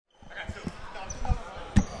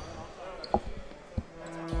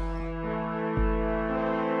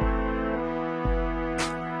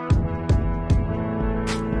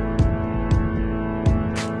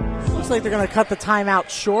like they're going to cut the timeout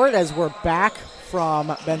short as we're back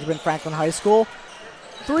from Benjamin Franklin High School.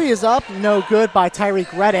 Three is up, no good by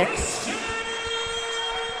Tyreek Reddick.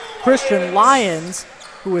 Christian Lyons,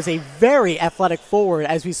 who is a very athletic forward,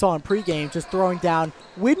 as we saw in pregame, just throwing down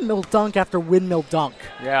windmill dunk after windmill dunk.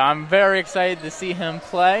 Yeah, I'm very excited to see him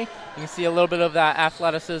play. You can see a little bit of that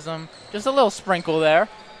athleticism, just a little sprinkle there.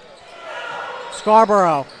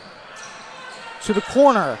 Scarborough to the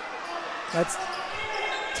corner. That's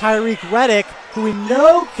Tyreek Reddick, who we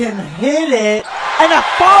know can hit it. And a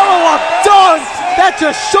follow-up dunk that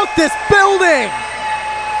just shook this building.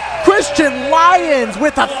 Christian Lyons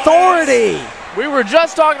with authority. We were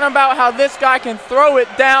just talking about how this guy can throw it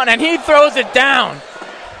down, and he throws it down.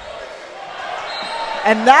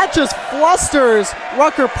 And that just flusters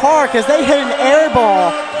Rucker Park as they hit an air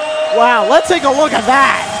ball. Wow, let's take a look at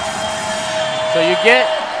that. So you get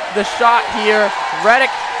the shot here. Reddick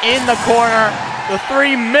in the corner. The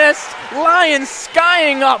three missed. Lyons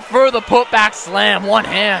skying up for the putback slam. One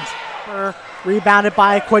hand. Rebounded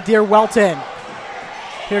by Quadir Welton.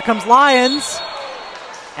 Here comes Lyons.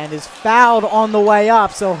 And is fouled on the way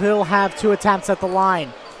up, so he'll have 2 attempts at the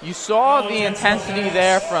line. You saw the intensity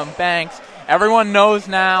there from Banks. Everyone knows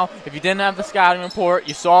now, if you didn't have the scouting report,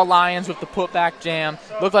 you saw Lyons with the putback jam.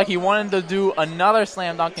 Looked like he wanted to do another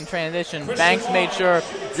slam dunk in transition. Banks made sure,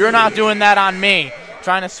 you're not doing that on me.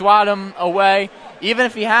 Trying to swat him away. Even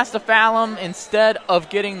if he has to foul him instead of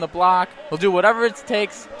getting the block, he'll do whatever it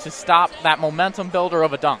takes to stop that momentum builder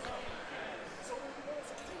of a dunk.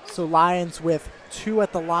 So Lyons with 2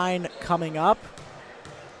 at the line coming up.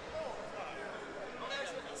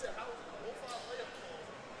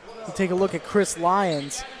 We'll take a look at Chris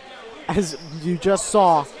Lyons. As you just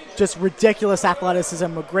saw, just ridiculous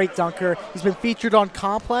athleticism, a great dunker. He's been featured on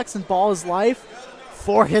Complex and Ball is Life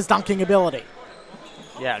for his dunking ability.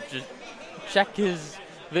 Yeah, just check his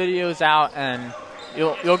videos out and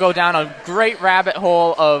you'll go down a great rabbit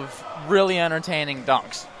hole of really entertaining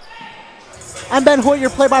dunks. I'm Ben Hoyt,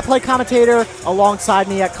 your play-by-play commentator. Alongside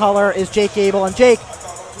me at color is Jake Gable. And Jake,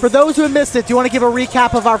 for those who have missed it, do you want to give a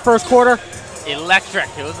recap of our first quarter? Electric.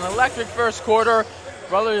 It was an electric first quarter.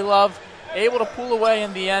 Brotherly Love able to pull away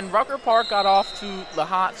in the end. Rucker Park got off to the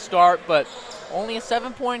hot start, but only a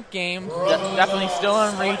 7-point game. Definitely still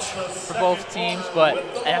in reach for both teams, but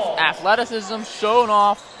athleticism shown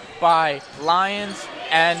off by Lyons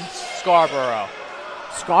and Scarborough.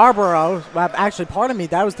 Scarborough, actually, pardon me,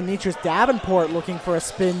 that was Demetrius Davenport looking for a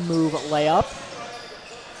spin move layup.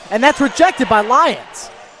 And that's rejected by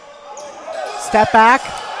Lyons. Step back.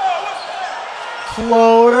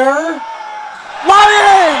 Floater.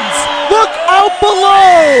 Lyons! Look out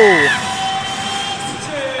below!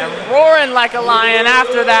 And roaring like a lion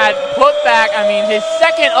after that putback. I mean, his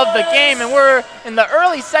second of the game, and we're in the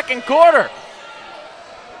early second quarter.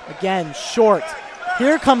 Again, short.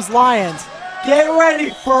 Here comes Lyons. Get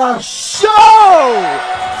ready for a show!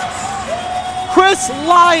 Chris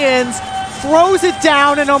Lyons throws it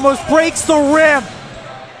down and almost breaks the rim.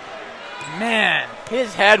 Man,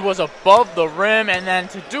 his head was above the rim, and then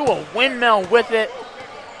to do a windmill with it,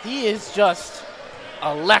 he is just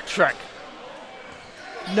electric.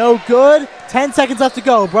 No good. 10 seconds left to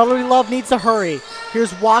go. Brotherly Love needs to hurry.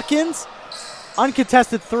 Here's Watkins.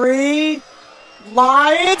 Uncontested 3.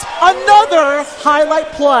 Lyons. Another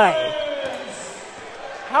highlight play.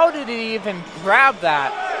 How did he even grab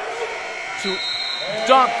that to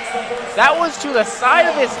dunk? That was to the side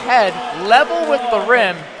of his head, level with the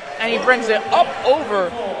rim, and he brings it up over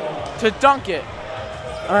to dunk it.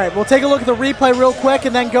 All right, we'll take a look at the replay real quick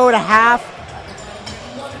and then go to half.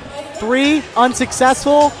 3,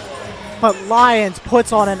 unsuccessful, but Lyons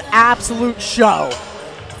puts on an absolute show.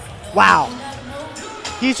 Wow.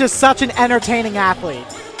 He's just such an entertaining athlete.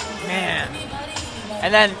 Man.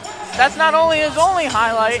 And then that's not only his only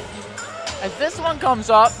highlight. As this one comes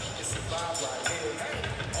up,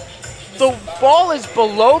 the ball is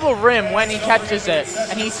below the rim when he catches it,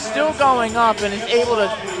 and he's still going up and is able to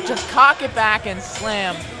just cock it back and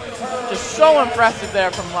slam. Just so impressive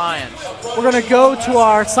there from Lyons. We're going to go to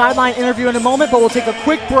our sideline interview in a moment, but we'll take a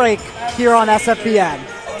quick break here on SFBN.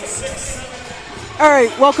 All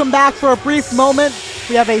right, welcome back for a brief moment.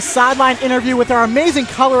 We have a sideline interview with our amazing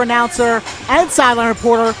color announcer and sideline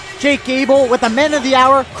reporter, Jake Gable, with the man of the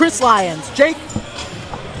hour, Chris Lyons. Jake?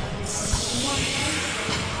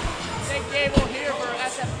 Jake Gable here for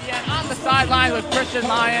SFBN on the sideline with Christian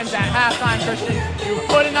Lyons at halftime. Christian, you were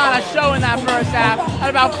putting on a show in that first half. Had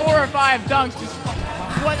about 4 or 5 dunks. Just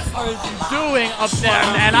what are you doing up there,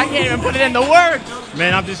 man? I can't even put it into words.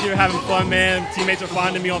 Man, I'm just here having fun, man. Teammates are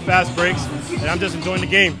finding me on fast breaks, and I'm just enjoying the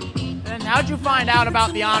game. And how'd you find out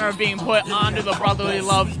about the honor of being put onto the Brotherly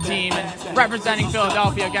Love team and representing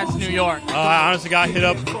Philadelphia against New York? I honestly got hit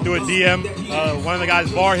up through a DM. One of the guys,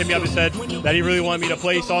 Bar, hit me up and said that he really wanted me to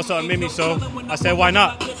play. He saw something in me, so I said, why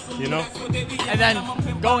not? You know? And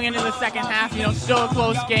then going into the second half, still a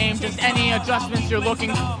close game. Just any adjustments you're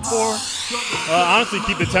looking for? Honestly,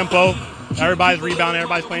 keep the tempo. Everybody's rebounding,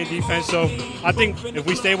 everybody's playing defense. So I think if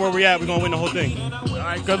we stay where we're at, we're going to win the whole thing. All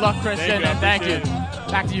right, good luck, Christian, and thank you.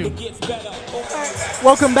 Back to you.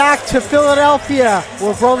 Welcome back to Philadelphia,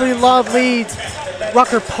 where Brotherly Love leads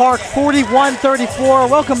Rucker Park 41-34.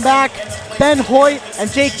 Welcome back, Ben Hoyt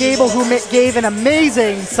and Jake Gable, who gave an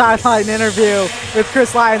amazing sideline interview with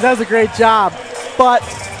Chris Lyons. That was a great job. But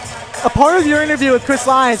a part of your interview with Chris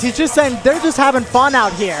Lyons, he's just saying they're just having fun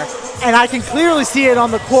out here, and I can clearly see it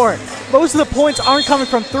on the court. Most of the points aren't coming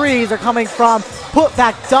from threes, they're coming from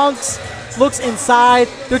put-back dunks, looks inside.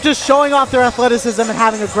 They're just showing off their athleticism and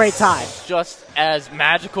having a great time. Just as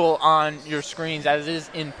magical on your screens as it is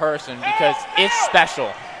in person, because it's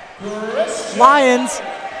special. Lyons,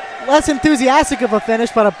 less enthusiastic of a finish,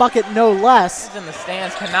 but a bucket no less. Those in the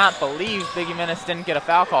stands cannot believe Biggie Minnis didn't get a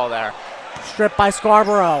foul call there. Stripped by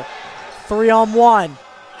Scarborough. 3-on-1.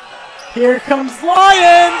 Here comes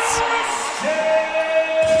Lyons!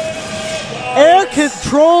 Air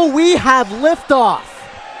control, we have liftoff.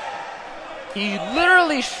 He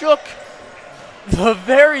literally shook the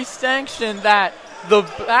very sanction that the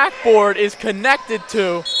backboard is connected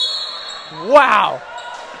to. Wow.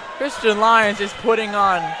 Christian Lyons is putting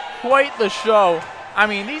on quite the show. I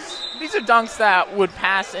mean, these are dunks that would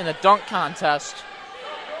pass in a dunk contest,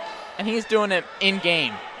 and he's doing it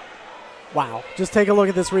in-game. Wow. Just take a look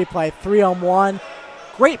at this replay. 3-on-1.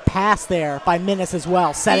 Great pass there by Minnis as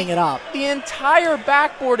well, setting it up. The entire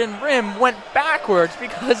backboard and rim went backwards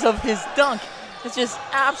because of his dunk. It's just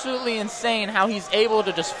absolutely insane how he's able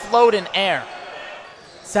to just float in air.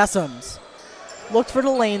 Sessoms looked for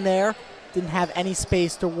the lane there. Didn't have any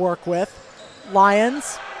space to work with.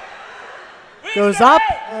 Lyons goes up,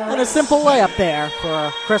 and a simple layup there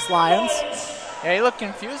for Chris Lyons. Yeah, he looked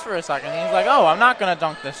confused for a second. He's like, oh, I'm not going to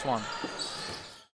dunk this one.